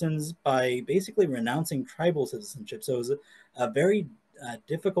citizens by basically renouncing tribal citizenship. So it was a very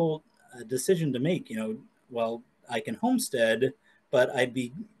difficult decision to make. Well, I can homestead, but I'd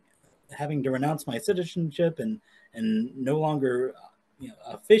be having to renounce my citizenship and no longer,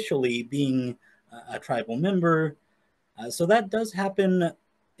 officially being a tribal member. So that does happen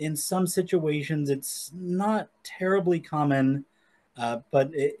in some situations. It's not terribly common,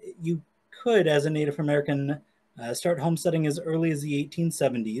 but you could, as a Native American, start homesteading as early as the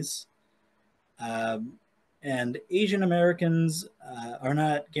 1870s. Um, and Asian Americans are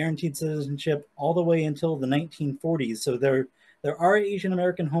not guaranteed citizenship all the way until the 1940s. So there are Asian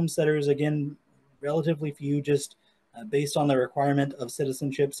American homesteaders, again, relatively few, just based on the requirement of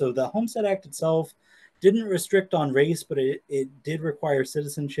citizenship. So the Homestead Act itself didn't restrict on race, but it did require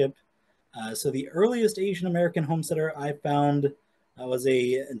citizenship. So the earliest Asian American homesteader I found was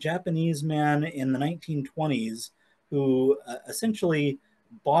a Japanese man in the 1920s who essentially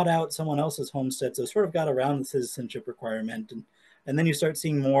bought out someone else's homestead, so sort of got around the citizenship requirement. And then you start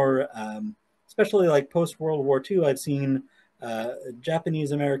seeing more, especially like post World War II, I've seen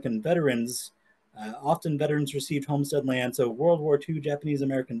Japanese American veterans. Often veterans received homestead land. So World War II Japanese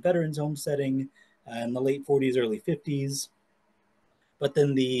American veterans homesteading in the late 40s, early 50s. But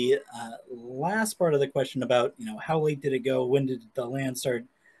then the last part of the question about, how late did it go? When did the land start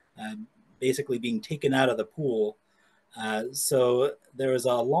uh, basically being taken out of the pool? So there was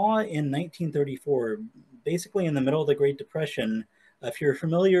a law in 1934, basically in the middle of the Great Depression. If you're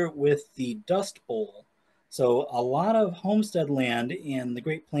familiar with the Dust Bowl, so a lot of homestead land in the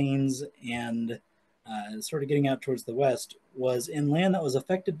Great Plains and sort of getting out towards the west was in land that was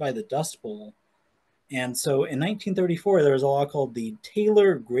affected by the Dust Bowl. And so in 1934, there was a law called the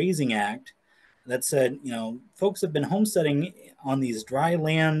Taylor Grazing Act that said, folks have been homesteading on these dry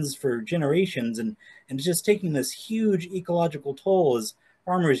lands for generations, and it's just taking this huge ecological toll as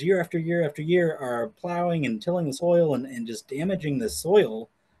farmers year after year after year are plowing and tilling the soil and just damaging the soil,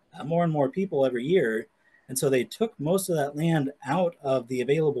 more and more people every year. And so they took most of that land out of the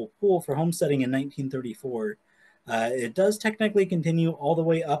available pool for homesteading in 1934. It does technically continue all the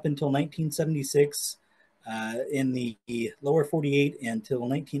way up until 1976 in the lower 48 until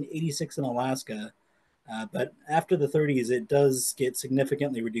 1986 in Alaska. But after the 30s, it does get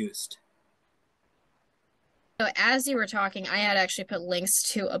significantly reduced. So as you were talking, I had actually put links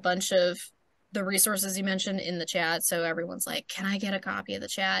to a bunch of the resources you mentioned in the chat. So everyone's like, can I get a copy of the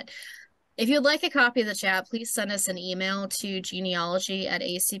chat? If you'd like a copy of the chat, please send us an email to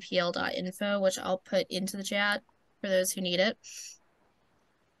genealogy@acpl.info, which I'll put into the chat for those who need it.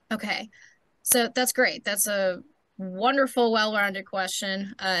 Okay, so that's great. That's a wonderful, well-rounded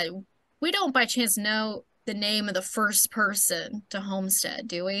question. We don't by chance know the name of the first person to homestead,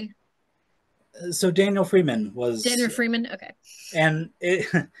 do we? So Daniel Freeman Daniel was, Freeman? Okay. and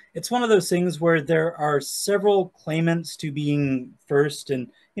it's one of those things where there are several claimants to being first, and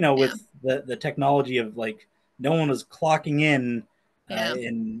Yeah. with the technology of like no one was clocking in Yeah.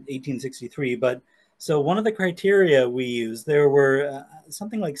 in 1863. But so one of the criteria we used, there were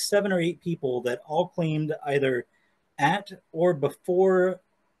something like 7 or 8 people that all claimed either at or before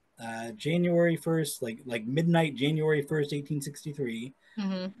January 1st, like midnight January 1st, 1863.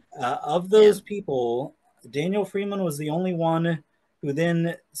 Mm-hmm. Of Yeah. those people, Daniel Freeman was the only one who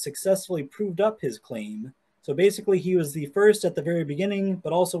then successfully proved up his claim. So basically, he was the first at the very beginning,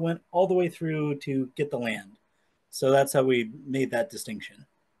 but also went all the way through to get the land. So that's how we made that distinction.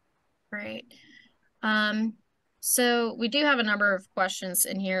 Right. Um, so we do have a number of questions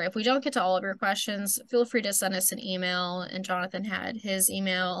in here. If we don't get to all of your questions, feel free to send us an email. And Jonathan had his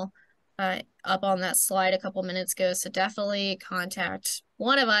email up on that slide a couple minutes ago. So definitely contact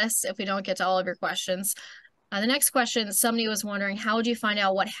one of us if we don't get to all of your questions. The next question, somebody was wondering, how would you find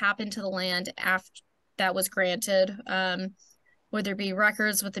out what happened to the land after that was granted? Would there be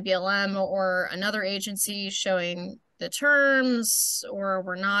records with the BLM or another agency showing the terms, or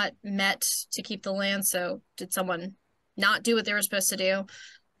were not met to keep the land? So did someone not do what they were supposed to do?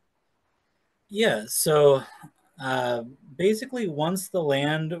 Yeah, so uh, basically, once the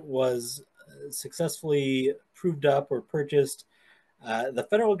land was successfully proved up or purchased, the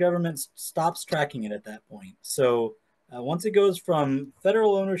federal government stops tracking it at that point. So once it goes from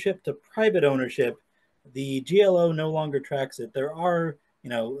federal ownership to private ownership, the GLO no longer tracks it. There are,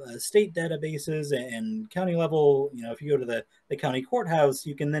 state databases and county level. If you go to the county courthouse,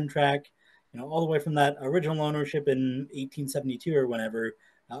 you can then track, all the way from that original ownership in 1872 or whenever,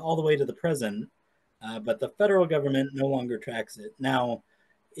 all the way to the present. But the federal government no longer tracks it. Now,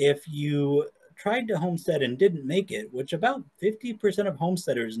 if you tried to homestead and didn't make it, which about 50% of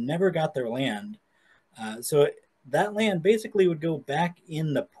homesteaders never got their land. So that land basically would go back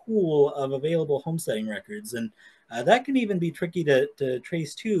in the pool of available homesteading records. And that can even be tricky to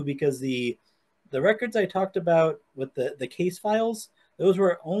trace too, because the records I talked about with the case files, those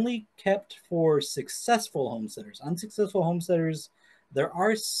were only kept for successful homesteaders. Unsuccessful homesteaders, there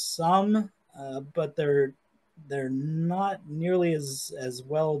are some, but they're not nearly as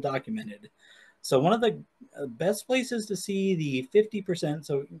well documented. So one of the best places to see the 50%,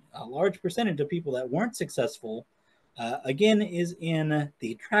 so a large percentage of people that weren't successful, again, is in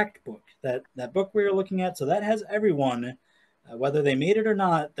the Tract book, that book we were looking at. So that has everyone, whether they made it or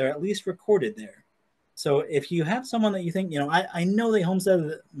not, they're at least recorded there. So if you have someone that you think, I know they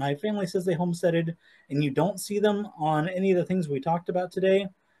homesteaded, my family says they homesteaded, and you don't see them on any of the things we talked about today,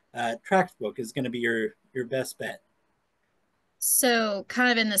 Tract book is going to be your best bet. So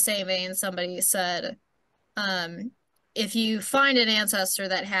kind of in the same vein, somebody said, um, if you find an ancestor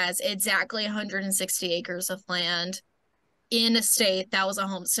that has exactly 160 acres of land in a state that was a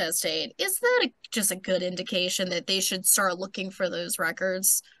homestead state, is that just a good indication that they should start looking for those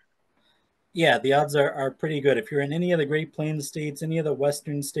records? Yeah, the odds are pretty good. If you're in any of the Great Plains states, any of the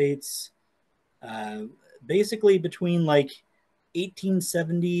Western states, uh, basically between like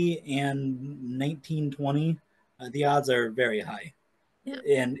 1870 and 1920, the odds are very high. Yeah.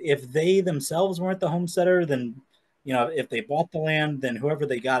 And if they themselves weren't the homesteader, then, if they bought the land, then whoever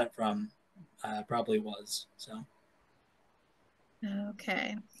they got it from probably was. So,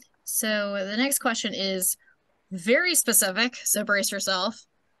 Okay. So the next question is very specific, so brace yourself.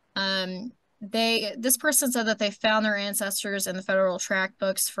 This person said that they found their ancestors in the federal tract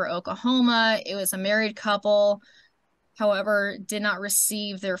books for Oklahoma. It was a married couple, however, did not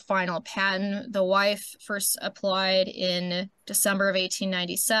receive their final patent. The wife first applied in December of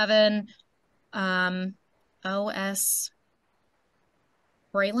 1897. O.S.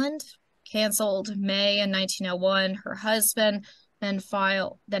 Brayland canceled May in 1901. Her husband then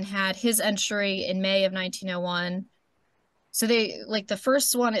had his entry in May of 1901. So they, like, the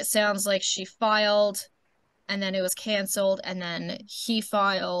first one, it sounds like she filed and then it was canceled, and then he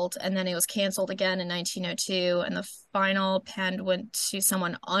filed and then it was canceled again in 1902, and the final pen went to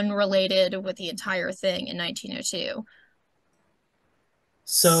someone unrelated with the entire thing in 1902.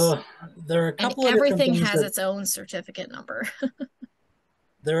 so there are a And couple of different everything things has that its own certificate number.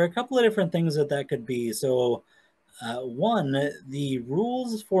 that could be. So, one, the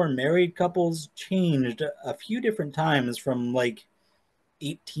rules for married couples changed a few different times from like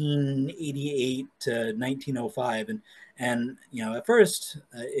 1888 to 1905, and at first,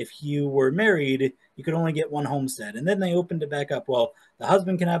 if you were married, you could only get one homestead, and then they opened it back up. Well, the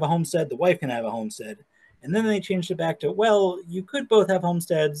husband can have a homestead, the wife can have a homestead, and then they changed it back to, well, you could both have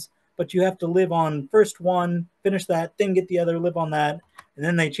homesteads, but you have to live on first one, finish that, then get the other, live on that, and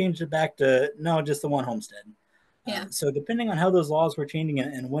then they changed it back to, no, just the one homestead. Yeah. So depending on how those laws were changing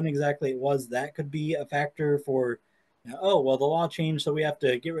and when exactly it was, that could be a factor for, oh, well, the law changed, so we have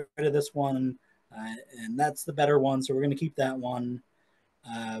to get rid of this one, and that's the better one, so we're going to keep that one.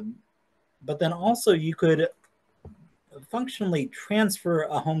 But then also you could functionally transfer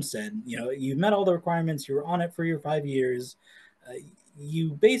a homestead. You know, you met all the requirements, you were on it for your 5 years,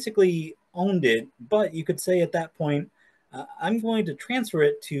 you basically owned it, but you could say at that point, I'm going to transfer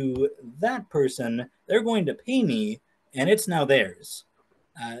it to that person, they're going to pay me, and it's now theirs.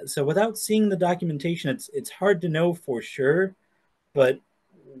 So without seeing the documentation, it's hard to know for sure, but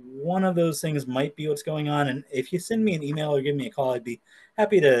one of those things might be what's going on. And if you send me an email or give me a call, I'd be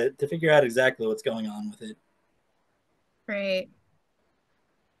happy to figure out exactly what's going on with it. Great.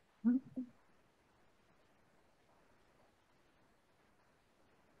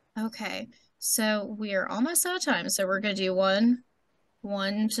 Okay, so we are almost out of time. So we're gonna do one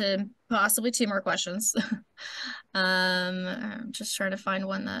to possibly two more questions. I'm just trying to find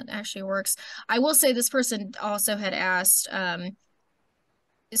one that actually works. I will say this person also had asked,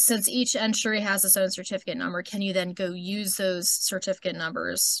 since each entry has its own certificate number, can you then go use those certificate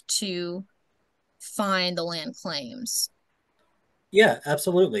numbers to find the land claims? Yeah,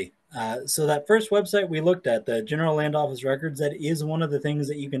 absolutely. So that first website we looked at, the General Land Office Records, that is one of the things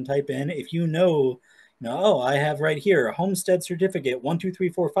that you can type in. If oh, I have right here a homestead certificate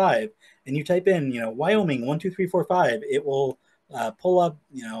 12345, and you type in, Wyoming 12345, it will pull up,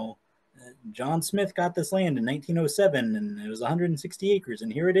 John Smith got this land in 1907, and it was 160 acres,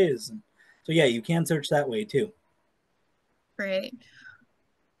 and here it is. And so yeah, you can search that way too. Great.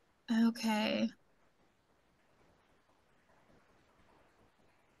 Okay.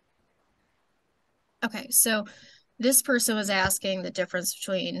 Okay, so this person was asking the difference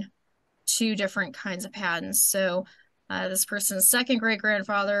between two different kinds of patents. So this person's second great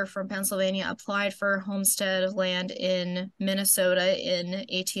grandfather from Pennsylvania applied for homestead land in Minnesota in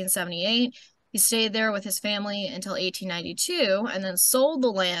 1878. He stayed there with his family until 1892 and then sold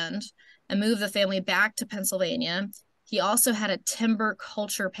the land and moved the family back to Pennsylvania. He also had a timber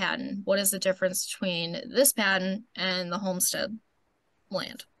culture patent. What is the difference between this patent and the homestead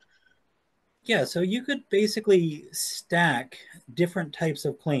land? Yeah, so you could basically stack different types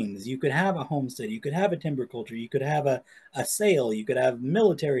of claims. You could have a homestead, you could have a timber culture, you could have a sale, you could have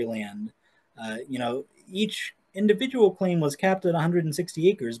military land. Each individual claim was capped at 160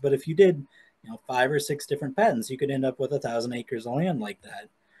 acres, but if you did, 5 or 6 different patents, you could end up with 1,000 acres of land like that.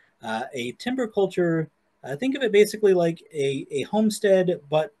 A timber culture, think of it basically like a homestead,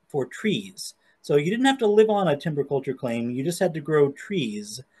 but for trees. So you didn't have to live on a timber culture claim, you just had to grow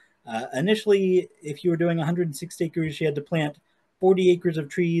trees. Initially, if you were doing 106 acres, you had to plant 40 acres of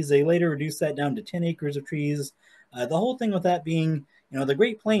trees. They later reduced that down to 10 acres of trees. The whole thing with that being, the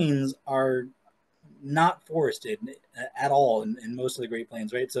Great Plains are not forested at all in most of the Great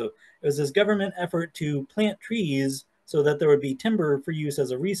Plains, right? So it was this government effort to plant trees so that there would be timber for use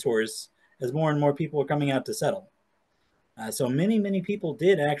as a resource as more and more people were coming out to settle. So many people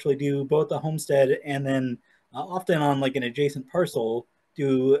did actually do both a homestead and then often on like an adjacent parcel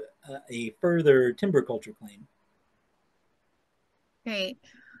do a further timber culture claim. Great.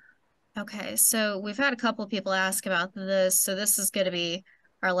 Okay, so we've had a couple of people ask about this, so this is going to be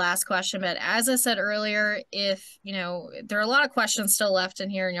our last question. But as I said earlier, if there are a lot of questions still left in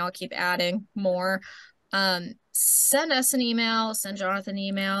here, and y'all keep adding more, send us an email, send Jonathan an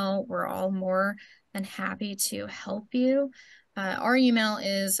email. We're all more than happy to help you. Our email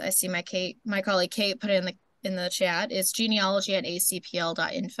is, I see my colleague Kate put it in the chat. It's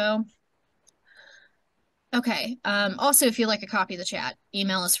genealogy@acpl.info. Okay. Also, if you'd like a copy of the chat,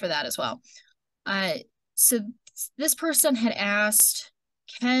 email us for that as well. So this person had asked,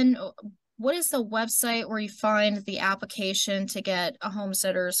 what is the website where you find the application to get a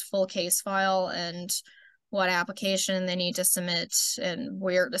homesteader's full case file and what application they need to submit and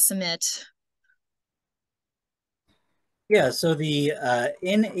where to submit? Yeah, so the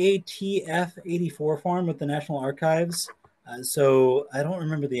NATF 84 form with the National Archives. So I don't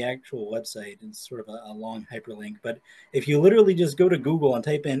remember the actual website. It's sort of a long hyperlink. But if you literally just go to Google and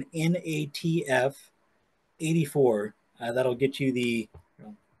type in NATF 84, that'll get you the.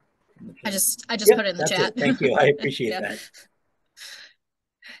 I just Yep, put it in the that's chat. it. Thank you. I appreciate Yeah. that.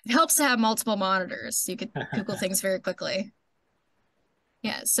 It helps to have multiple monitors. So you could Google things very quickly.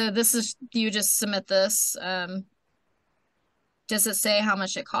 Yeah, so this is, you just submit this. Does it say how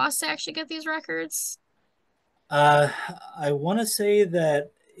much it costs to actually get these records? I want to say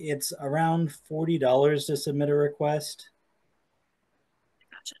that it's around $40 to submit a request.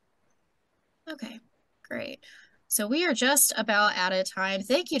 Gotcha. Okay, great. So we are just about out of time.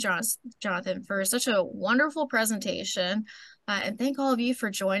 Thank you, Jonathan, for such a wonderful presentation. And thank all of you for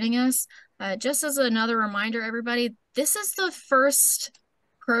joining us. Just as another reminder, everybody, this is the first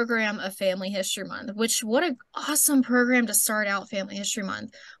program of Family History Month, which what an awesome program to start out Family History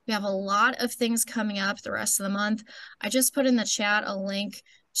Month. We have a lot of things coming up the rest of the month. I just put in the chat a link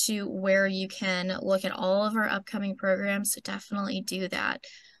to where you can look at all of our upcoming programs, so definitely do that.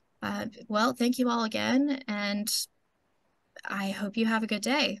 Well, thank you all again, and I hope you have a good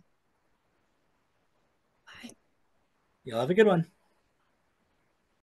day. Bye. You'll have a good one.